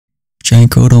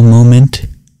GiantGrotle moment.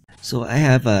 So I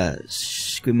have a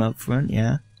Scream up front,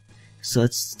 yeah. So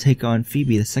let's take on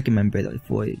Phoebe, the second member that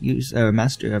we use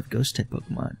master of ghost type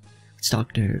Pokemon. Let's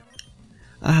talk to her.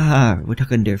 Ah, we're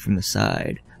talking to her from the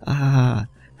side. Ah,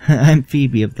 I'm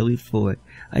Phoebe of the Elite Four.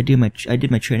 I did my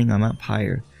training on Mount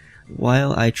Pyre.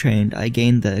 While I trained, I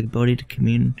gained the ability to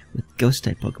commune with ghost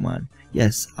type Pokemon.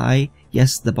 Yes,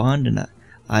 the bond and let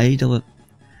me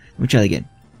try that again.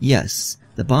 Yes,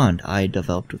 the bond I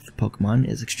developed with the Pokemon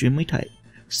is extremely tight.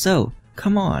 So,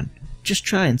 come on, just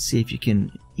try and see if you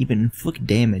can even inflict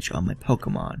damage on my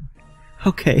Pokemon.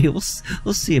 Okay, we'll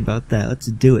see about that. Let's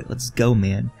do it. Let's go,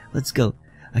 man. Let's go.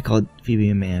 I called Phoebe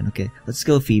a man. Okay, let's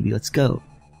go, Phoebe. Let's go.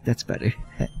 That's better.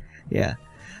 Yeah.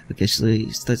 Okay, so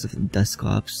he starts with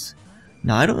Dusclops.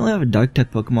 Now, I don't really have a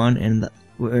Dark-type Pokemon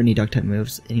or any Dark-type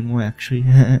moves anymore, actually.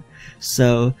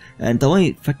 So, and the only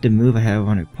effective move I have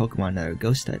on her Pokemon that are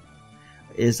Ghost-type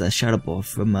is a Shadow Ball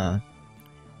from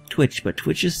Twitch. But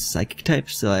Twitch is Psychic-type,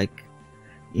 so like,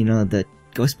 you know, the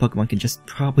Ghost Pokemon can just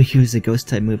probably use a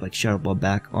Ghost-type move like Shadow Ball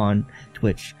back on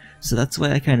Twitch. So that's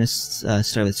why I kind of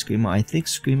started with Screamo. I think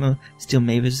Screamo still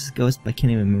maybe is Ghost, but I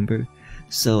can't even remember.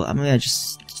 So I'm gonna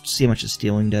just see how much the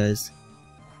Stealing does.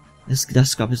 This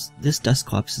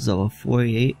Dusclops is level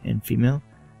 48 and female,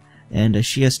 and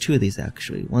she has two of these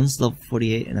actually. One's level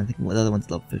 48, and I think the other one's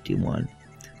level 51.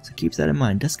 So keep that in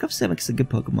mind. Dusclops makes a good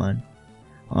Pokemon,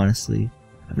 honestly.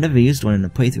 I've never used one in a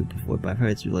playthrough before, but I've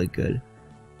heard it's really good,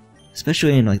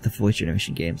 especially in like the 4th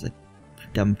generation games, like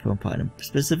Diamond, Pearl, Platinum.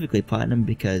 Specifically Platinum,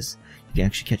 because you can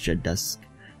actually catch a Dusk.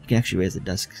 You can actually raise a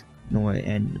Dusknoir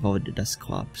and evolve it to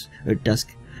Dusclops, or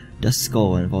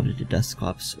Duskull and evolve it to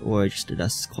Dusclops, or just a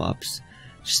Dusclops.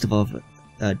 Just evolve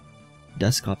a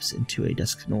Dusclops into a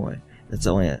Dusknoir.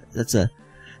 That's a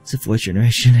 4th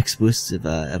generation exclusive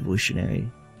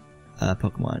evolutionary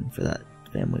Pokemon for that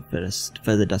family,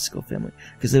 for the Duskull family.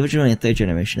 Because originally in 3rd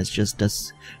generation it's just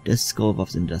Duskull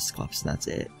evolves into Dusclops, and that's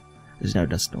it. There's no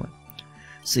Dusknoir.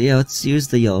 So yeah, let's use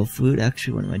the yellow flute.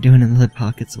 Actually, what am I doing in the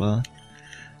pockets? Well,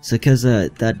 so because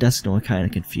that Dusknoir kind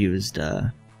of confused,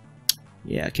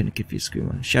 yeah, kind of confused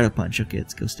Screamo. Shadow Punch, okay,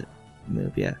 it's Ghost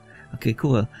move, yeah. Okay,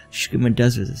 cool. Screamo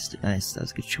does resist. Nice, that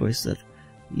was a good choice of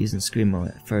using Screamo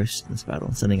at first in this battle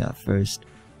and sending out first.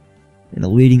 And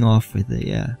leading off with it,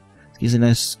 yeah. Use a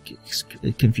nice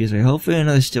confuser. Hopefully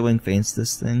another Stealing faints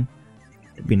this thing.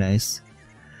 It'd be nice.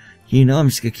 You know, I'm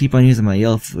just gonna keep on using my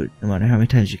yellow flute no matter how many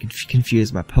times you can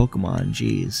confuse my Pokemon.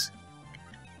 Jeez.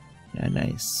 Yeah,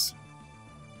 nice.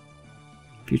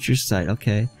 Future Sight,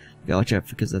 okay. You gotta watch out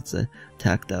because that's an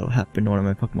attack that'll happen to one of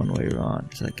my Pokemon later on,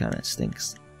 so that kinda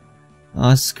stinks.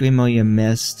 Oh, Screamo, you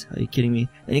missed. Are you kidding me?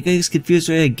 And you gotta use Confuse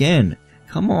Ray again!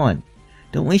 Come on!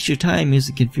 Don't waste your time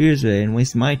using Confuse Ray and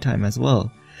waste my time as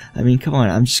well. I mean, come on,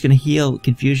 I'm just gonna heal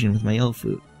confusion with my yellow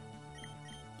flute.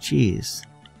 Jeez.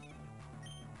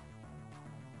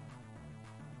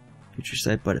 Future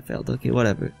Sight, but it failed. Okay,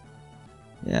 whatever.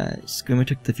 Yeah, Screamo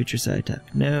took the Future Sight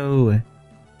attack. No!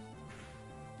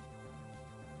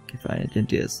 Okay, fine, I didn't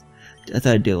do this. I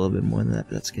thought I'd do a little bit more than that,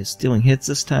 but that's okay. Stealing hits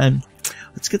this time.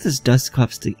 Let's get this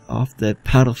Dusclops off the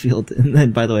battlefield. And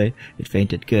then, by the way, it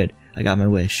fainted. Good. I got my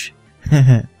wish.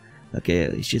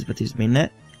 Okay, she's about to use main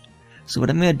net. So what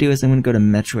I'm gonna do is I'm gonna go to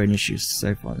Metroid and just use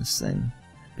Surf on this thing.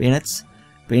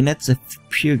 Bayonet's a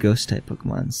pure Ghost type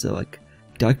Pokemon, so like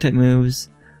Dark type moves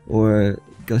or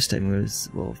Ghost type moves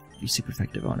will be super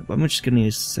effective on it. But I'm just gonna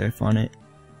use Surf on it.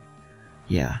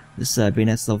 Yeah, this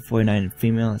Bayonet's level 49 and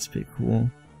female. That's pretty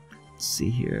cool. Let's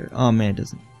see here. Oh man, it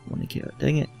doesn't want to kill it.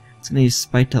 Dang it! It's gonna use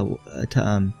Spite to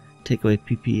take away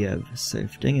PP of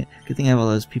Surf. Dang it! Good thing I have all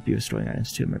those PP restoring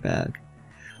items too in my bag.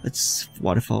 Let's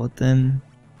Waterfall it then.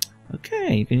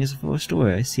 Okay, you can use it for restore.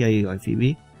 I see how you are,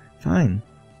 Phoebe. Fine.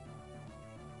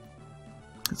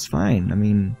 It's fine. I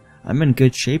mean, I'm in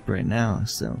good shape right now,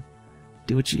 so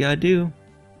do what you gotta do.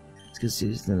 Let's just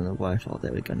use the Waterfall.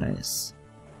 There we go. Nice.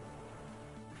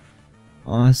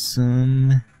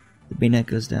 Awesome. The Bayonet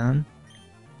goes down.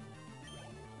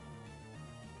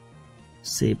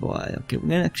 Sableye. Okay, we're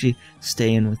gonna actually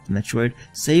stay in with the Metroid.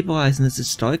 Sableye, since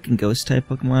it's a Dark and Ghost type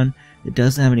Pokemon, it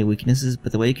doesn't have any weaknesses,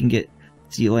 but the way you can get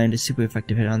to land a super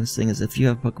effective hit on this thing is if you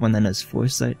have a Pokemon that has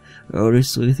Foresight or Odor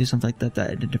Sleuth or something like that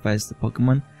that identifies the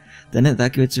Pokemon, then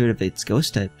that gets rid of its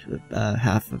Ghost type,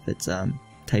 half of its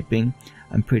typing,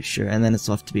 I'm pretty sure, and then it's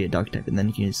left to be a Dark type, and then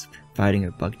you can use Fighting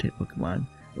or Bug type Pokemon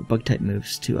or Bug type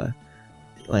moves to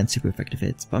land super effective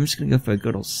hits. But I'm just gonna go for a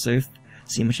good old Surf,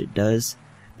 see how much it does.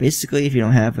 Basically, if you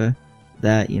don't have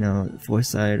that, you know,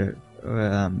 Foresight or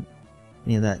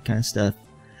any of that kind of stuff,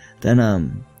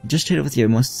 then just hit it with your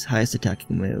highest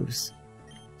attacking moves.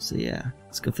 So yeah,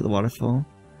 let's go for the Waterfall.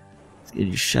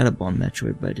 You shot up on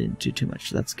Metroid, but I didn't do too much,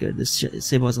 so that's good. This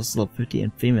Sable is also level 50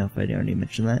 and female, if I didn't already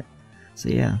mention that. So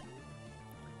yeah.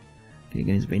 Okay,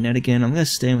 gonna use Bayonet again. I'm gonna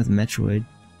stay in with Metroid.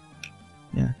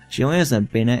 Yeah, she only has a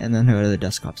Bayonet and then her other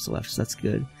Dusclops left, so that's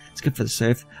good. It's good for the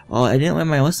surf. Oh, I didn't learn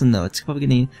my lesson though. It's probably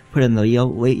gonna put in the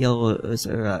late yellows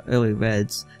or early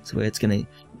reds, so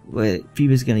where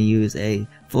Phoebe's gonna use a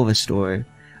full restore.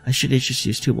 I should have just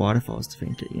used 2 waterfalls to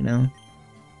faint it, you know?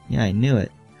 Yeah, I knew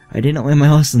it. I didn't learn my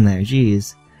lesson there,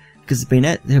 jeez. Because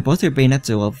both their Bayonets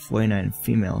are level 49 and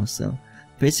female, so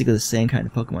basically the same kind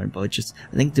of Pokemon, but just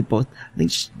I think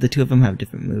the 2 of them have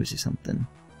different moves or something.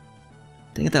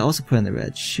 I think that also put in the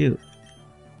red. Shoot.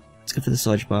 Let's go for the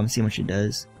Sludge Bomb, see what she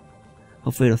does.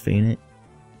 Hopefully it'll faint it.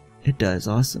 It does,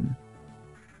 awesome.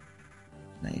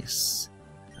 Nice.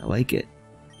 I like it.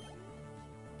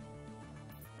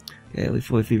 Okay, wait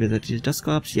for Phoebe to use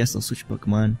Dusclops. Yes, I'll switch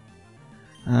Pokemon.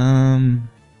 I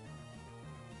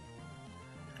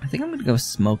think I'm gonna go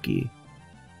Smokey.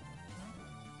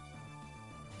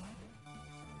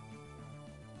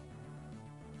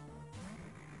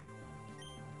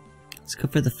 Let's go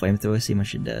for the Flamethrower, see how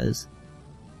much it does.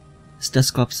 This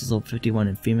Dusclops is level 51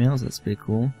 in females, that's pretty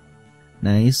cool.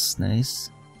 Nice, nice.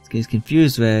 Let's get his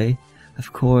Confuse Ray.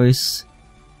 Of course.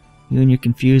 You and your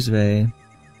Confuse Ray.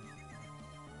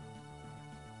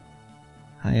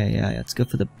 Hi, let's go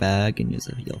for the bag and use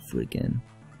a yellow food again.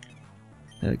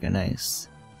 There we go, nice.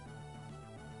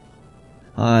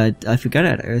 I forgot I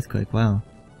had Earthquake, wow.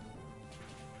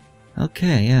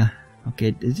 Okay, yeah. Okay,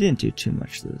 it didn't do too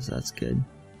much though, so that's good.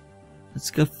 Let's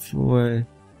go for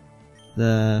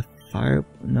the fire.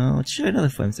 No, let's try another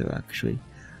Flamethrower actually.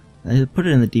 I put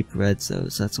it in the deep red, so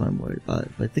that's what I'm worried about.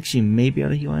 But I think she may be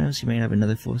able to heal items. She may have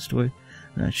another full story.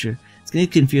 I'm not sure. It's gonna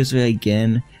confuse me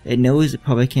again. It knows it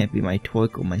probably can't be my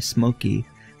Torque or my Smokey,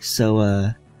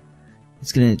 so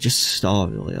it's gonna just stall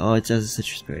really. Oh, it does a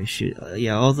Citrus Berry. Shoot,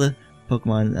 yeah, all the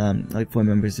Pokemon, like 4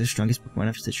 members, the strongest Pokemon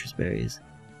have Citrus Berries.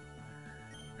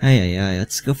 Hey,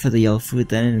 let's go for the yellow food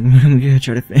then. I'm gonna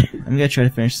try to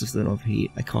finish this with an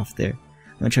overheat. I coughed there.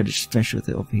 I'm gonna try to just finish with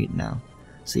the overheat now.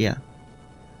 So yeah,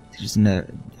 there's another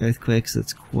Earthquake, so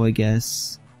that's cool, I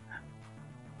guess.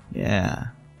 Yeah,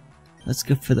 let's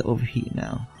go for the overheat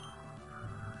now.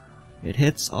 It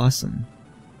hits, awesome.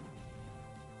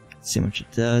 Let's see how much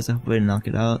it does. I hope I didn't knock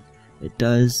it out. It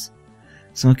does.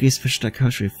 Smokey's Fish Duck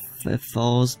House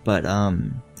falls, but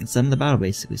it's the end of the battle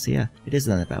basically. So yeah, it is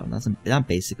the end of the battle. Not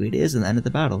basically, it is the end of the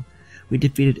battle. We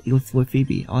defeated Eagle Floor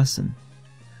Phoebe. Awesome.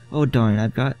 Oh darn,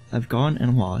 I've gone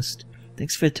and lost.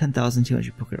 Thanks for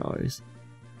 10,200 Poké-Dollars.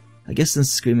 I guess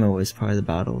since Screamo was part of the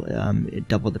battle, it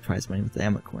doubled the prize money with the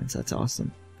Amulet coins. That's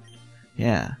awesome.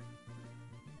 Yeah.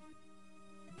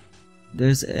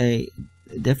 There's a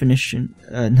there's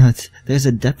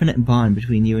a definite bond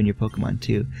between you and your Pokemon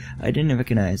too. I didn't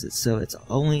recognize it, so it's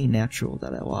only natural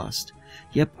that I lost.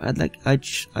 Yep, I'd like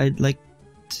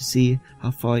to see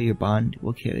how far your bond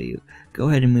will carry you. Go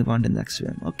ahead and move on to the next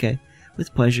room. Okay,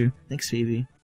 with pleasure. Thanks, Phoebe.